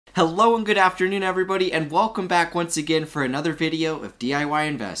Hello and good afternoon everybody, and welcome back once again for another video of DIY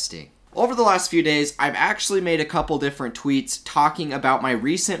investing. Over the last few days, I've actually made a couple different tweets talking about my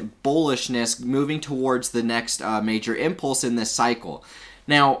recent bullishness moving towards the next major impulse in this cycle.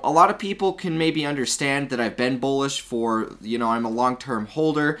 Now, a lot of people can maybe understand that I've been bullish for, I'm a long-term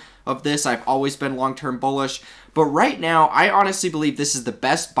holder of this. I've always been long-term bullish. But right now, I honestly believe this is the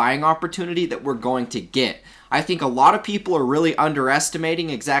best buying opportunity that we're going to get. I think a lot of people are really underestimating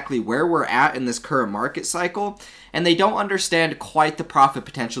exactly where we're at in this current market cycle, and they don't understand quite the profit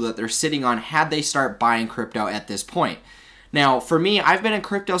potential that they're sitting on had they start buying crypto at this point. Now, for me, I've been in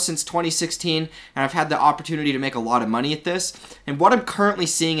crypto since 2016, and I've had the opportunity to make a lot of money at this, and what I'm currently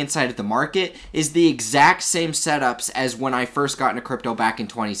seeing inside of the market is the exact same setups as when I first got into crypto back in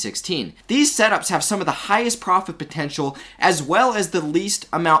 2016. These setups have some of the highest profit potential as well as the least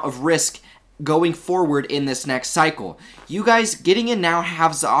amount of risk going forward in this next cycle. You guys getting in now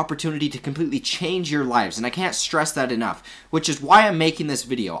has the opportunity to completely change your lives, and I can't stress that enough, which is why I'm making this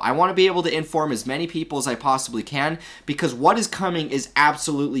video. I want to be able to inform as many people as I possibly can, because what is coming is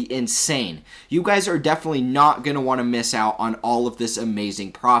absolutely insane. You guys are definitely not going to want to miss out on all of this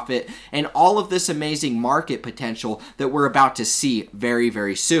amazing profit and all of this amazing market potential that we're about to see very,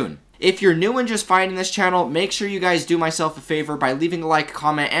 very soon. If you're new and just finding this channel, make sure you guys do myself a favor by leaving a like,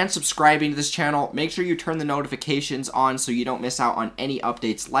 comment, and subscribing to this channel. Make sure you turn the notifications on so you don't miss out on any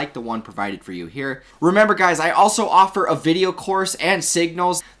updates like the one provided for you here. Remember guys, I also offer a video course and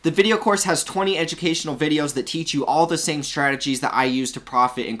signals. The video course has 20 educational videos that teach you all the same strategies that I use to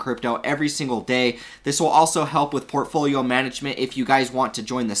profit in crypto every single day. This will also help with portfolio management if you guys want to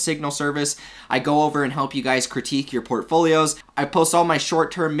join the signal service. I go over and help you guys critique your portfolios. I post all my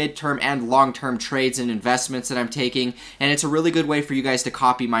short-term, mid-term, and long-term trades and investments that I'm taking, and it's a really good way for you guys to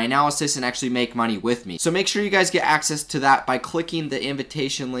copy my analysis and actually make money with me. So make sure you guys get access to that by clicking the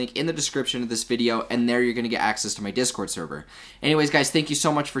invitation link in the description of this video, and there you're going to get access to my Discord server. Anyways guys, thank you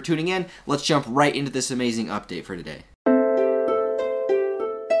so much for tuning in. Let's jump right into this amazing update for today.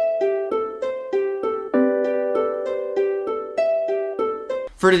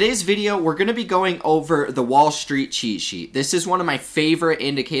 For today's video, we're going to be going over the Wall Street cheat sheet. This is one of my favorite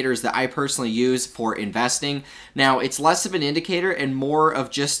indicators that I personally use for investing. Now, it's less of an indicator and more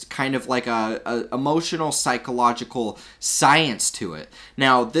of just kind of like a emotional, psychological science to it.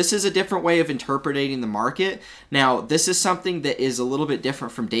 Now, this is a different way of interpreting the market. Now, this is something that is a little bit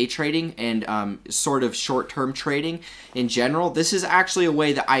different from day trading and sort of short-term trading in general. This is actually a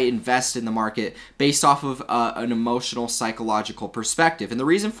way that I invest in the market based off of an emotional, psychological perspective. And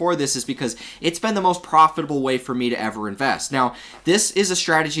the reason for this is because it's been the most profitable way for me to ever invest. Now, this is a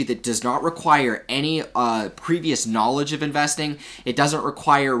strategy that does not require any previous knowledge of investing. It doesn't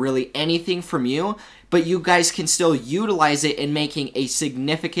require really anything from you, but you guys can still utilize it in making a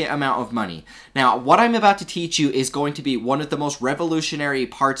significant amount of money. Now, what I'm about to teach you is going to be one of the most revolutionary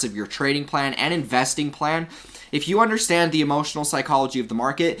parts of your trading plan and investing plan. If you understand the emotional psychology of the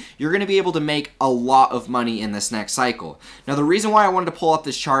market, you're going to be able to make a lot of money in this next cycle. Now, the reason why I wanted to pull up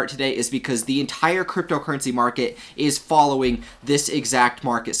this chart today is because the entire cryptocurrency market is following this exact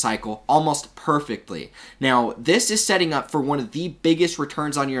market cycle almost perfectly. Now, this is setting up for one of the biggest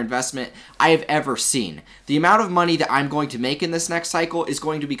returns on your investment I have ever seen. The amount of money that I'm going to make in this next cycle is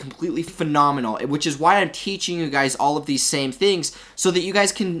going to be completely phenomenal, which is why I'm teaching you guys all of these same things so that you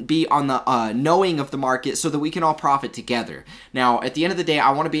guys can be on the knowing of the market so that we can all profit together. Now, at the end of the day,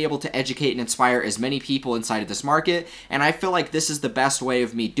 I want to be able to educate and inspire as many people inside of this market, and I feel like this is the best way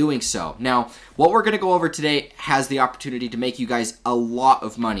of me doing so. Now, what we're going to go over today has the opportunity to make you guys a lot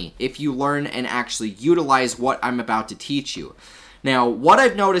of money if you learn and actually utilize what I'm about to teach you. Now, what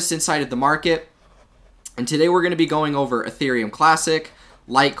I've noticed inside of the market, and today we're going to be going over Ethereum Classic,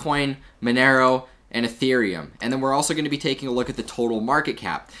 Litecoin, Monero, and Ethereum. And then we're also going to be taking a look at the total market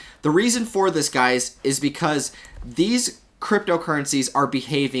cap. The reason for this, guys, is because these cryptocurrencies are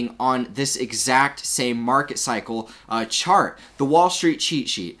behaving on this exact same market cycle chart, the Wall Street cheat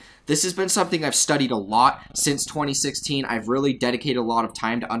sheet. This has been something I've studied a lot since 2016. I've really dedicated a lot of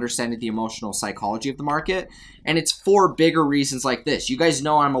time to understanding the emotional psychology of the market, and it's for bigger reasons like this. You guys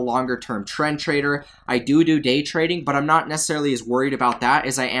know I'm a longer term trend trader. I do day trading, but I'm not necessarily as worried about that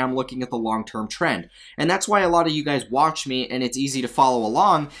as I am looking at the long-term trend. And that's why a lot of you guys watch me and it's easy to follow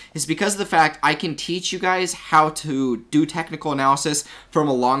along, is because of the fact I can teach you guys how to do technical analysis from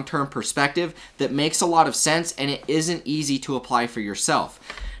a long-term perspective that makes a lot of sense and it isn't easy to apply for yourself.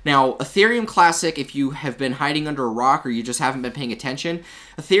 Now, Ethereum Classic, if you have been hiding under a rock or you just haven't been paying attention,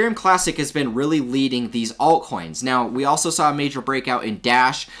 Ethereum Classic has been really leading these altcoins. Now, we also saw a major breakout in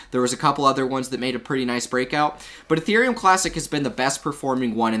Dash. There was a couple other ones that made a pretty nice breakout, but Ethereum Classic has been the best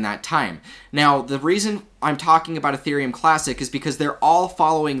performing one in that time. Now, the reason I'm talking about Ethereum Classic is because they're all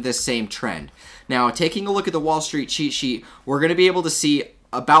following this same trend. Now, taking a look at the Wall Street cheat sheet, we're going to be able to see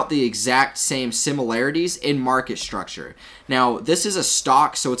about the exact same similarities in market structure. Now, this is a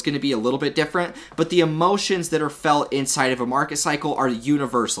stock, so it's going to be a little bit different, but the emotions that are felt inside of a market cycle are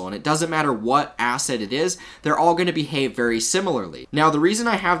universal, and it doesn't matter what asset it is, they're all going to behave very similarly. Now, the reason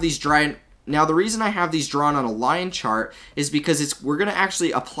I have these drawn on a line chart is because we're going to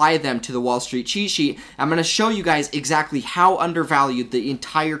actually apply them to the Wall Street cheat sheet. I'm going to show you guys exactly how undervalued the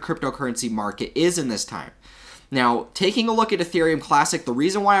entire cryptocurrency market is in this time. Now, taking a look at Ethereum Classic, the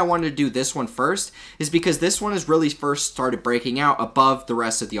reason why I wanted to do this one first is because this one has really first started breaking out above the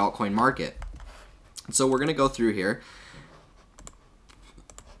rest of the altcoin market. So we're going to go through here,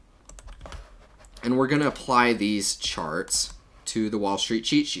 and we're going to apply these charts to the Wall Street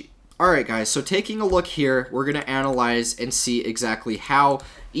cheat sheet. Alright guys, so taking a look here, we're going to analyze and see exactly how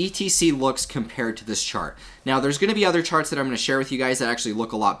ETC looks compared to this chart. Now, there's going to be other charts that I'm going to share with you guys that actually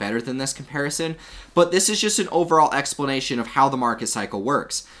look a lot better than this comparison, but this is just an overall explanation of how the market cycle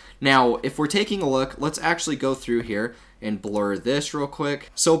works. Now, if we're taking a look, let's actually go through here and blur this real quick.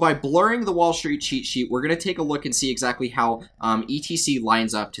 So by blurring the Wall Street cheat sheet, we're going to take a look and see exactly how ETC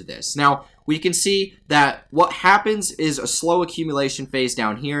lines up to this. Now, we can see that what happens is a slow accumulation phase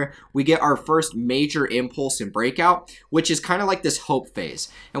down here. We get our first major impulse and breakout, which is kind of like this hope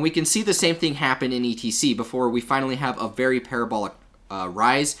phase. And we can see the same thing happen in ETC before we finally have a very parabolic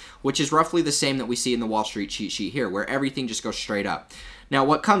rise, which is roughly the same that we see in the Wall Street cheat sheet here, where everything just goes straight up. Now,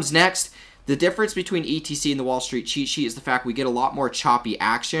 what comes next? The difference between ETC and the Wall Street cheat sheet is the fact we get a lot more choppy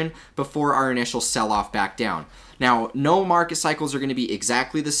action before our initial sell-off back down. Now, no market cycles are going to be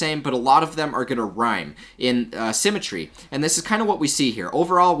exactly the same, but a lot of them are going to rhyme in symmetry. And this is kind of what we see here.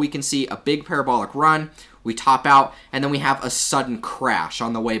 Overall, we can see a big parabolic run, we top out, and then we have a sudden crash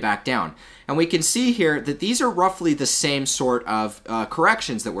on the way back down. And we can see here that these are roughly the same sort of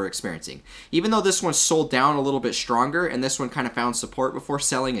corrections that we're experiencing. Even though this one sold down a little bit stronger and this one kind of found support before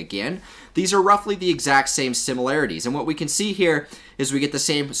selling again, these are roughly the exact same similarities. And what we can see here is we get the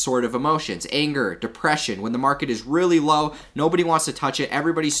same sort of emotions: anger, depression. When the market is really low, nobody wants to touch it,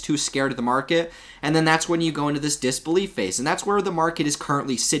 everybody's too scared of the market, and then that's when you go into this disbelief phase, and that's where the market is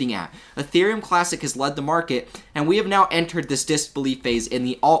currently sitting at. Ethereum Classic has led the market, and we have now entered this disbelief phase in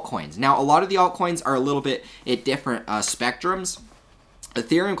the altcoins. Now, a lot of the altcoins are a little bit at different spectrums.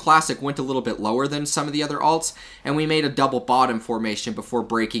 Ethereum Classic went a little bit lower than some of the other alts, and we made a double bottom formation before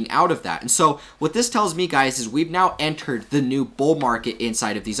breaking out of that. And so what this tells me, guys, is we've now entered the new bull market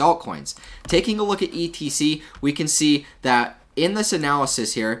inside of these altcoins. Taking a look at ETC, we can see that in this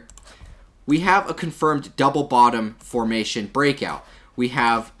analysis here, we have a confirmed double bottom formation breakout. We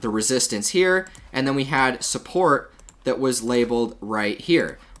have the resistance here, and then we had support that was labeled right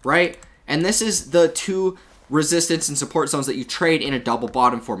here, right? And this is the two resistance and support zones that you trade in a double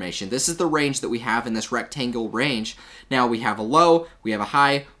bottom formation. This is the range that we have in this rectangle range. Now we have a low, we have a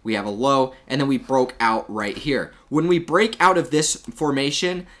high, we have a low, and then we broke out right here. When we break out of this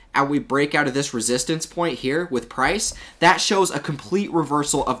formation and we break out of this resistance point here with price, that shows a complete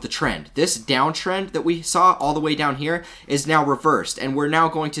reversal of the trend. This downtrend that we saw all the way down here is now reversed, and we're now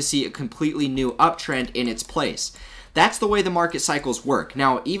going to see a completely new uptrend in its place. That's the way the market cycles work.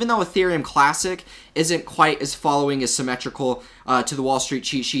 Now, even though Ethereum Classic isn't quite as following as symmetrical to the Wall Street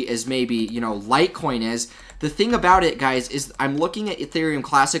cheat sheet as maybe, Litecoin is, the thing about it, guys, is I'm looking at Ethereum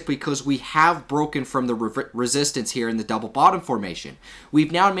Classic because we have broken from the resistance here in the double bottom formation.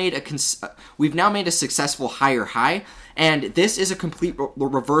 We've now made a successful higher high, and this is a complete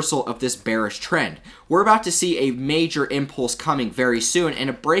reversal of this bearish trend. We're about to see a major impulse coming very soon and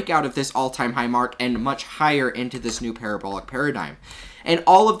a breakout of this all-time high mark and much higher into this new parabolic paradigm. And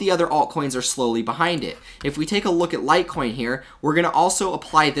all of the other altcoins are slowly behind it. If we take a look at Litecoin here, we're going to also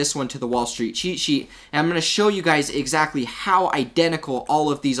apply this one to the Wall Street cheat sheet, and I'm going to show you guys exactly how identical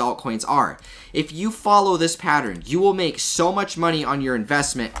all of these altcoins are. If you follow this pattern, you will make so much money on your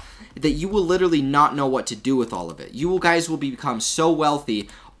investment that you will literally not know what to do with all of it. You guys will become so wealthy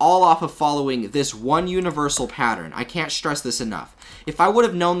all off of following this one universal pattern. I can't stress this enough. If I would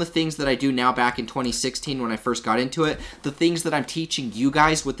have known the things that I do now back in 2016 when I first got into it, the things that I'm teaching you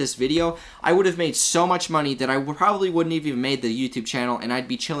guys with this video, I would have made so much money that I probably wouldn't have even made the YouTube channel, and I'd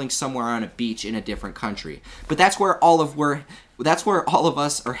be chilling somewhere on a beach in a different country. But that's where all of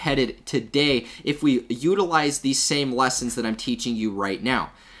us are headed today if we utilize these same lessons that I'm teaching you right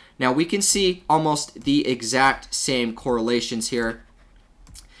now. Now we can see almost the exact same correlations here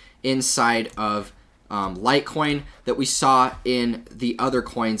inside of Litecoin that we saw in the other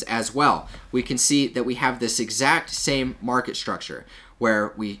coins as well. We can see that we have this exact same market structure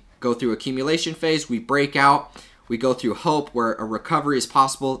where we go through accumulation phase, we break out, we go through hope where a recovery is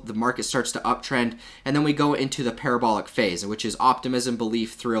possible, the market starts to uptrend, and then we go into the parabolic phase, which is optimism,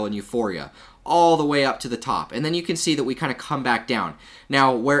 belief, thrill, and euphoria, all the way up to the top. And then you can see that we kind of come back down.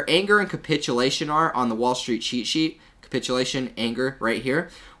 Now, where anger and capitulation are on the Wall Street cheat sheet, capitulation, anger right here,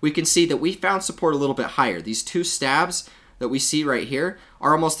 we can see that we found support a little bit higher. These two stabs that we see right here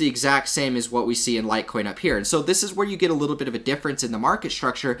are almost the exact same as what we see in Litecoin up here. And so this is where you get a little bit of a difference in the market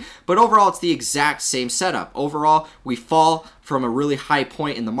structure, but overall it's the exact same setup. Overall, we fall from a really high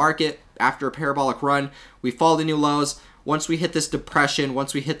point in the market after a parabolic run. We fall to new lows. Once we hit this depression,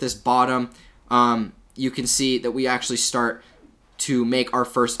 once we hit this bottom, you can see that we actually start to make our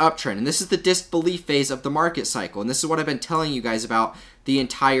first uptrend. And this is the disbelief phase of the market cycle. And this is what I've been telling you guys about the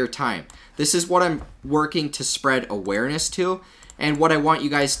entire time. This is what I'm working to spread awareness to. And what I want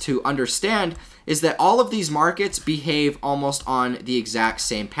you guys to understand is that all of these markets behave almost on the exact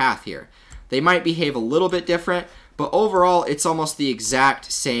same path here. They might behave a little bit different, but overall it's almost the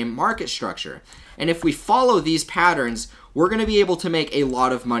exact same market structure. And if we follow these patterns, we're going to be able to make a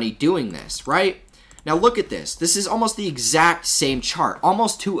lot of money doing this, right? Now look at this. This is almost the exact same chart,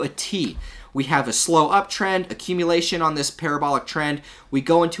 almost to a T. We have a slow uptrend, accumulation on this parabolic trend. We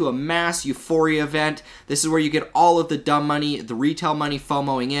go into a mass euphoria event. This is where you get all of the dumb money, the retail money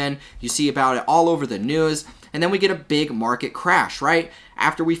FOMOing in. You see about it all over the news. And then we get a big market crash, right?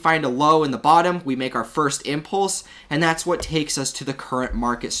 After we find a low in the bottom, we make our first impulse, and that's what takes us to the current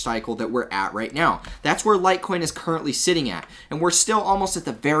market cycle that we're at right now. That's where Litecoin is currently sitting at, and we're still almost at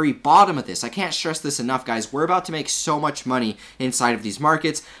the very bottom of this. I can't stress this enough, guys. We're about to make so much money inside of these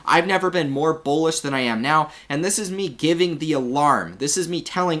markets. I've never been more bullish than I am now, and this is me giving the alarm. This is me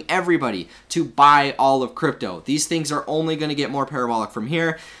telling everybody to buy all of crypto. These things are only going to get more parabolic from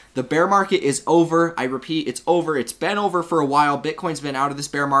here. The bear market is over. I repeat, it's over. It's been over for a while. Bitcoin's been out of this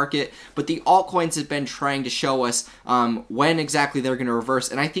bear market, but the altcoins have been trying to show us when exactly they're going to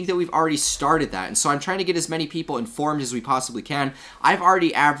reverse, and I think that we've already started that. And so I'm trying to get as many people informed as we possibly can. I've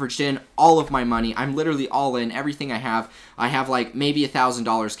already averaged in all of my money. I'm literally all in everything I have. I have like maybe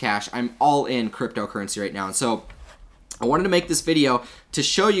 $1,000 cash. I'm all in cryptocurrency right now, and so I wanted to make this video to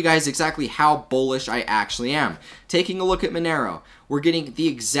show you guys exactly how bullish I actually am. Taking a look at Monero, we're getting the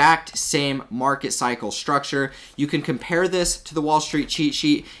exact same market cycle structure. You can compare this to the Wall Street cheat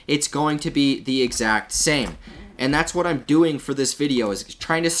sheet. It's going to be the exact same. And that's what I'm doing for this video, is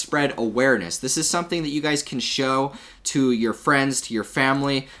trying to spread awareness. This is something that you guys can show to your friends, to your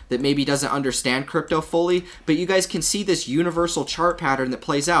family that maybe doesn't understand crypto fully, but you guys can see this universal chart pattern that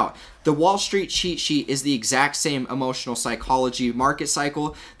plays out. The Wall Street cheat sheet is the exact same emotional psychology market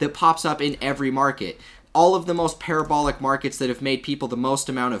cycle that pops up in every market. All of the most parabolic markets that have made people the most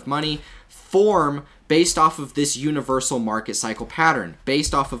amount of money form based off of this universal market cycle pattern,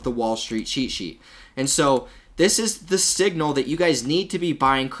 based off of the Wall Street cheat sheet. And so this is the signal that you guys need to be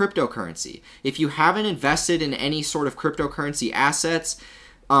buying cryptocurrency. If you haven't invested in any sort of cryptocurrency assets,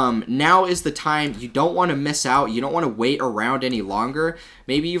 now is the time. You don't want to miss out. You don't want to wait around any longer.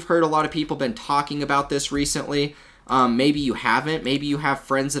 Maybe you've heard a lot of people been talking about this recently. Maybe you haven't. Maybe you have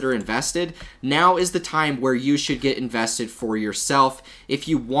friends that are invested. Now is the time where you should get invested for yourself if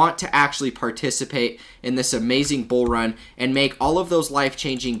you want to actually participate in this amazing bull run and make all of those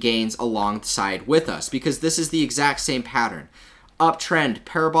life-changing gains alongside with us, because this is the exact same pattern. Uptrend,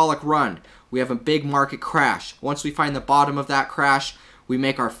 parabolic run. We have a big market crash. Once we find the bottom of that crash, we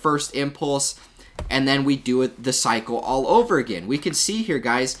make our first impulse, and then we do it the cycle all over again. We can see here,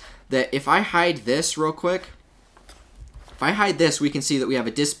 guys, that if I hide this real quick, if I hide this, we can see that we have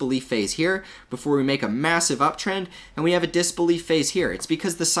a disbelief phase here before we make a massive uptrend, and we have a disbelief phase here. It's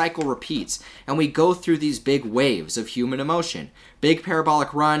because the cycle repeats, and we go through these big waves of human emotion. Big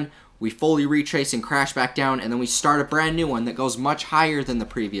parabolic run, we fully retrace and crash back down, and then we start a brand new one that goes much higher than the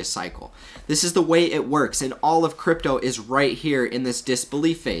previous cycle. This is the way it works, and all of crypto is right here in this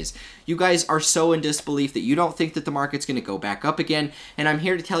disbelief phase. You guys are so in disbelief that you don't think that the market's going to go back up again, and I'm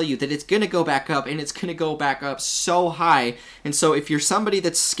here to tell you that it's going to go back up, and it's going to go back up so high. And so if you're somebody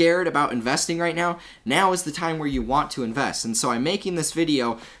that's scared about investing right now, now is the time where you want to invest. And so I'm making this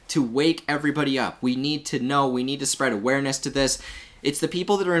video to wake everybody up. We need to know, we need to spread awareness to this. It's the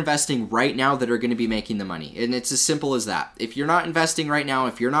people that are investing right now that are going to be making the money. And it's as simple as that. If you're not investing right now,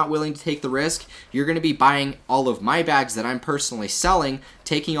 if you're not willing to take the risk, you're going to be buying all of my bags that I'm personally selling,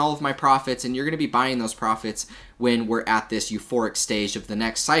 taking all of my profits, and you're going to be buying those profits when we're at this euphoric stage of the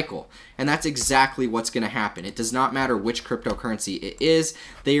next cycle. And that's exactly what's going to happen. It does not matter which cryptocurrency it is.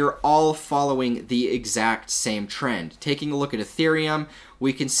 They are all following the exact same trend. Taking a look at Ethereum,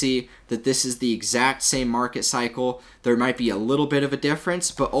 we can see that this is the exact same market cycle. There might be a little bit of a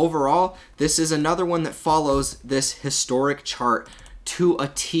difference, but overall, this is another one that follows this historic chart to a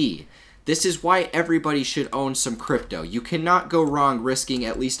T. This is why everybody should own some crypto. You cannot go wrong risking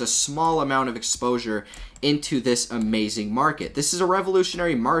at least a small amount of exposure into this amazing market. This is a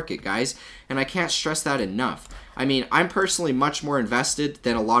revolutionary market, guys, and I can't stress that enough. I mean, I'm personally much more invested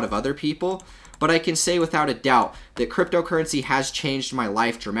than a lot of other people, but I can say without a doubt that cryptocurrency has changed my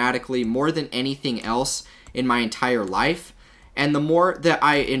life dramatically, more than anything else in my entire life. And the more that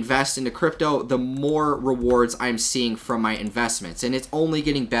I invest into crypto, the more rewards I'm seeing from my investments. And it's only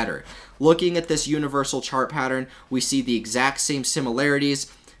getting better. Looking at this universal chart pattern, we see the exact same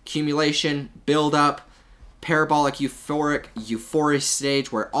similarities: accumulation, build up, parabolic euphoric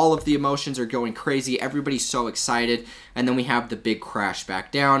stage where all of the emotions are going crazy, everybody's so excited, and then we have the big crash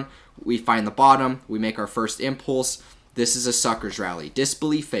back down. We find the bottom, we make our first impulse. This is a sucker's rally.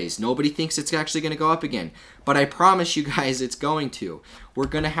 Disbelief phase. Nobody thinks it's actually going to go up again. But I promise you guys it's going to. We're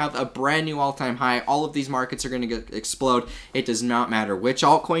going to have a brand new all-time high. All of these markets are going to explode. It does not matter which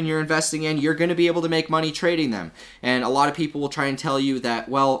altcoin you're investing in. You're going to be able to make money trading them. And a lot of people will try and tell you that,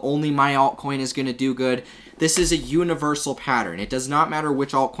 well, only my altcoin is going to do good. This is a universal pattern. It does not matter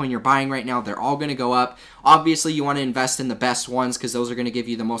which altcoin you're buying right now. They're all going to go up. Obviously, you want to invest in the best ones because those are going to give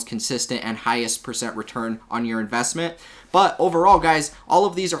you the most consistent and highest % return on your investment. But overall, guys, all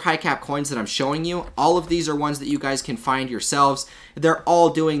of these are high cap coins that I'm showing you. All of these are ones that you guys can find yourselves. They're all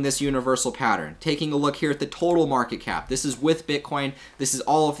doing this universal pattern. Taking a look here at the total market cap. This is with Bitcoin. This is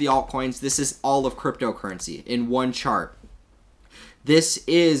all of the altcoins. This is all of cryptocurrency in one chart. This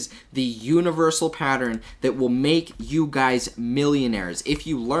is the universal pattern that will make you guys millionaires if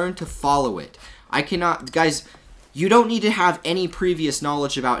you learn to follow it. Guys, you don't need to have any previous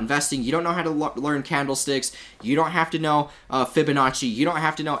knowledge about investing. You don't know how to learn candlesticks. You don't have to know Fibonacci. You don't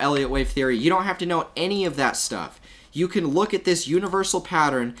have to know Elliott wave theory. You don't have to know any of that stuff. You can look at this universal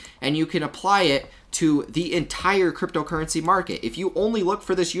pattern and you can apply it to the entire cryptocurrency market. If you only look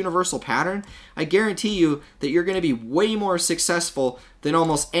for this universal pattern, I guarantee you that you're going to be way more successful than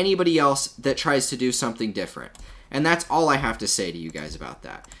almost anybody else that tries to do something different. And that's all I have to say to you guys about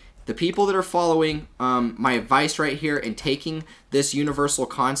that. The people that are following my advice right here and taking this universal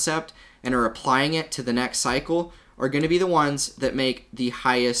concept and are applying it to the next cycle are going to be the ones that make the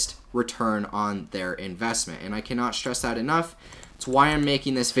highest return on their investment. And I cannot stress that enough. It's why I'm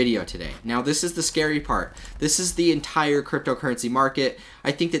making this video today. Now, this is the scary part. This is the entire cryptocurrency market.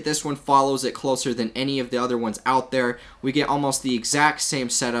 I think that this one follows it closer than any of the other ones out there. We get almost the exact same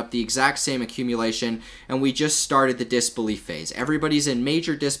setup, the exact same accumulation, and we just started the disbelief phase. Everybody's in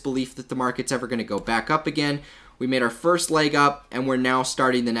major disbelief that the market's ever going to go back up again. We made our first leg up, and we're now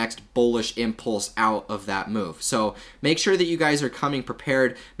starting the next bullish impulse out of that move. So make sure that you guys are coming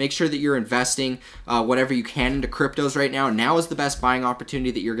prepared. Make sure that you're investing whatever you can into cryptos right now. Now is the best buying opportunity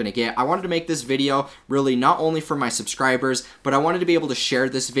that you're going to get. I wanted to make this video really not only for my subscribers, but I wanted to be able to share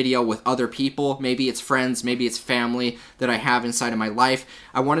this video with other people. Maybe it's friends, maybe it's family that I have inside of my life.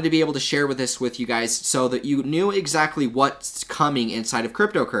 I wanted to be able to share this with you guys so that you knew exactly what's coming inside of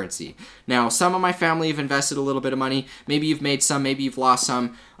cryptocurrency. Now, some of my family have invested a little bit of money. Maybe you've made some, maybe you've lost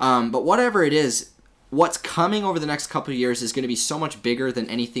some. But whatever it is, what's coming over the next couple of years is going to be so much bigger than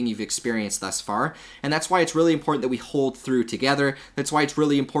anything you've experienced thus far. And that's why it's really important that we hold through together. That's why it's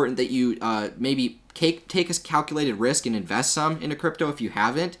really important that you maybe take a calculated risk and invest some into crypto if you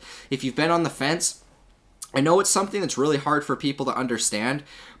haven't. If you've been on the fence, I know it's something that's really hard for people to understand,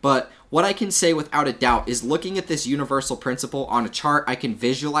 but what I can say without a doubt is looking at this universal principle on a chart, I can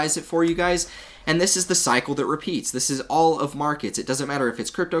visualize it for you guys, and this is the cycle that repeats. This is all of markets. It doesn't matter if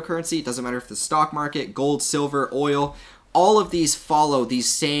it's cryptocurrency, it doesn't matter if it's the stock market, gold, silver, oil, all of these follow these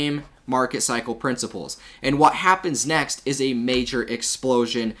same market cycle principles. And what happens next is a major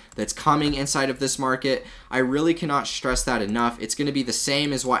explosion that's coming inside of this market. I really cannot stress that enough. It's going to be the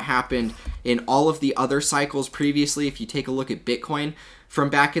same as what happened in all of the other cycles previously. If you take a look at Bitcoin from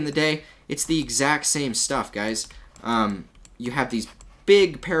back in the day, it's the exact same stuff, guys. You have these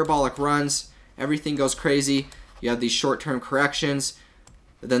big parabolic runs, everything goes crazy, you have these short-term corrections,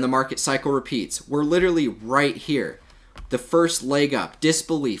 then the market cycle repeats. We're literally right here. The first leg up,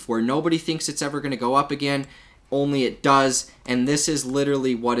 disbelief, where nobody thinks it's ever going to go up again, only it does, and this is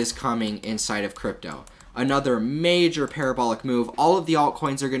literally what is coming inside of crypto. Another major parabolic move. All of the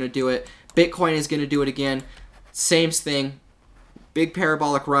altcoins are going to do it. Bitcoin is going to do it again. Same thing. Big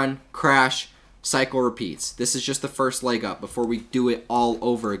parabolic run, crash, cycle repeats. This is just the first leg up before we do it all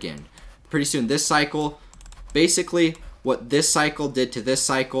over again. Pretty soon, this cycle, basically what this cycle did to this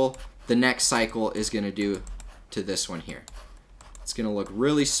cycle, the next cycle is going to do to this one here. It's going to look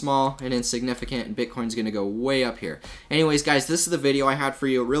really small and insignificant, and Bitcoin's going to go way up here. Anyways, guys, this is the video I had for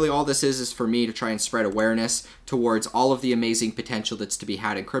you. Really, all this is for me to try and spread awareness towards all of the amazing potential that's to be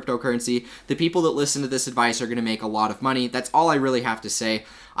had in cryptocurrency. The people that listen to this advice are going to make a lot of money. That's all I really have to say.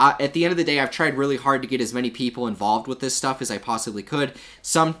 At the end of the day, I've tried really hard to get as many people involved with this stuff as I possibly could.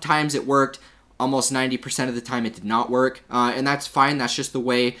 Sometimes it worked. Almost 90% of the time it did not work, and that's fine. That's just the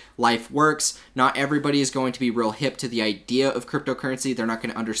way life works. Not everybody is going to be real hip to the idea of cryptocurrency. They're not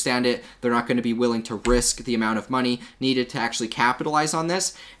going to understand it. They're not going to be willing to risk the amount of money needed to actually capitalize on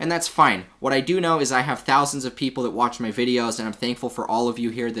this, and that's fine. What I do know is I have thousands of people that watch my videos, and I'm thankful for all of you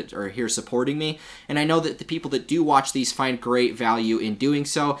here that are here supporting me, and I know that the people that do watch these find great value in doing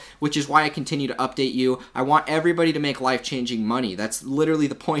so, which is why I continue to update you. I want everybody to make life-changing money. That's literally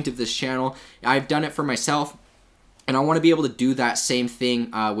the point of this channel. I've done it for myself, and I want to be able to do that same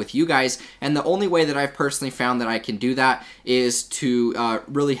thing with you guys, and the only way that I've personally found that I can do that is to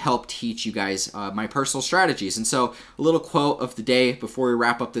really help teach you guys my personal strategies. And so a little quote of the day before we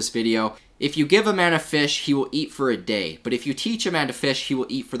wrap up this video: if you give a man a fish, he will eat for a day. But if you teach a man to fish, he will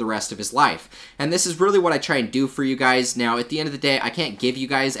eat for the rest of his life. And this is really what I try and do for you guys. Now, at the end of the day, I can't give you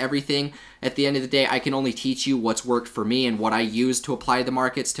guys everything. At the end of the day, I can only teach you what's worked for me and what I use to apply the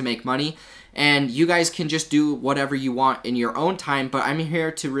markets to make money. And you guys can just do whatever you want in your own time, but I'm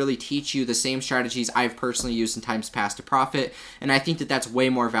here to really teach you the same strategies I've personally used in times past to profit, and I think that that's way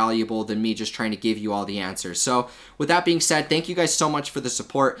more valuable than me just trying to give you all the answers. So with that being said, thank you guys so much for the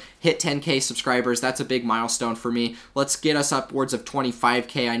support. Hit 10K subscribers. That's a big milestone for me. Let's get us upwards of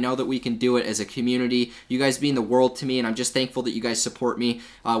 25K. I know that we can do it as a community. You guys mean the world to me, and I'm just thankful that you guys support me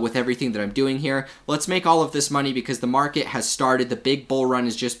with everything that I'm doing here. Let's make all of this money because the market has started. The big bull run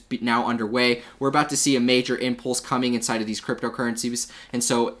is just now underway. We're about to see a major impulse coming inside of these cryptocurrencies, and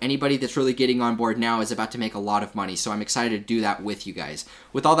so anybody that's really getting on board now is about to make a lot of money, so I'm excited to do that with you guys.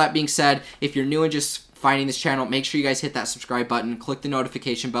 With all that being said, if you're new and just finding this channel, make sure you guys hit that subscribe button, click the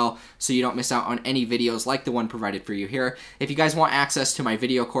notification bell so you don't miss out on any videos like the one provided for you here. If you guys want access to my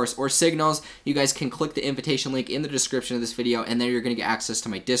video course or signals, you guys can click the invitation link in the description of this video, and then you're going to get access to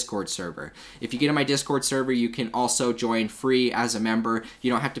my Discord server. If you get in my Discord server, you can also join free as a member.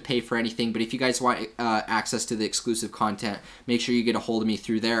 You don't have to pay for anything, but if you guys want access to the exclusive content, make sure you get a hold of me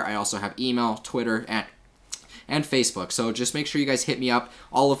through there. I also have email, Twitter, and Facebook. So just make sure you guys hit me up.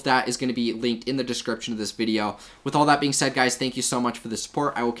 All of that is going to be linked in the description of this video. With all that being said, guys, thank you so much for the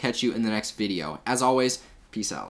support. I will catch you in the next video. As always, peace out.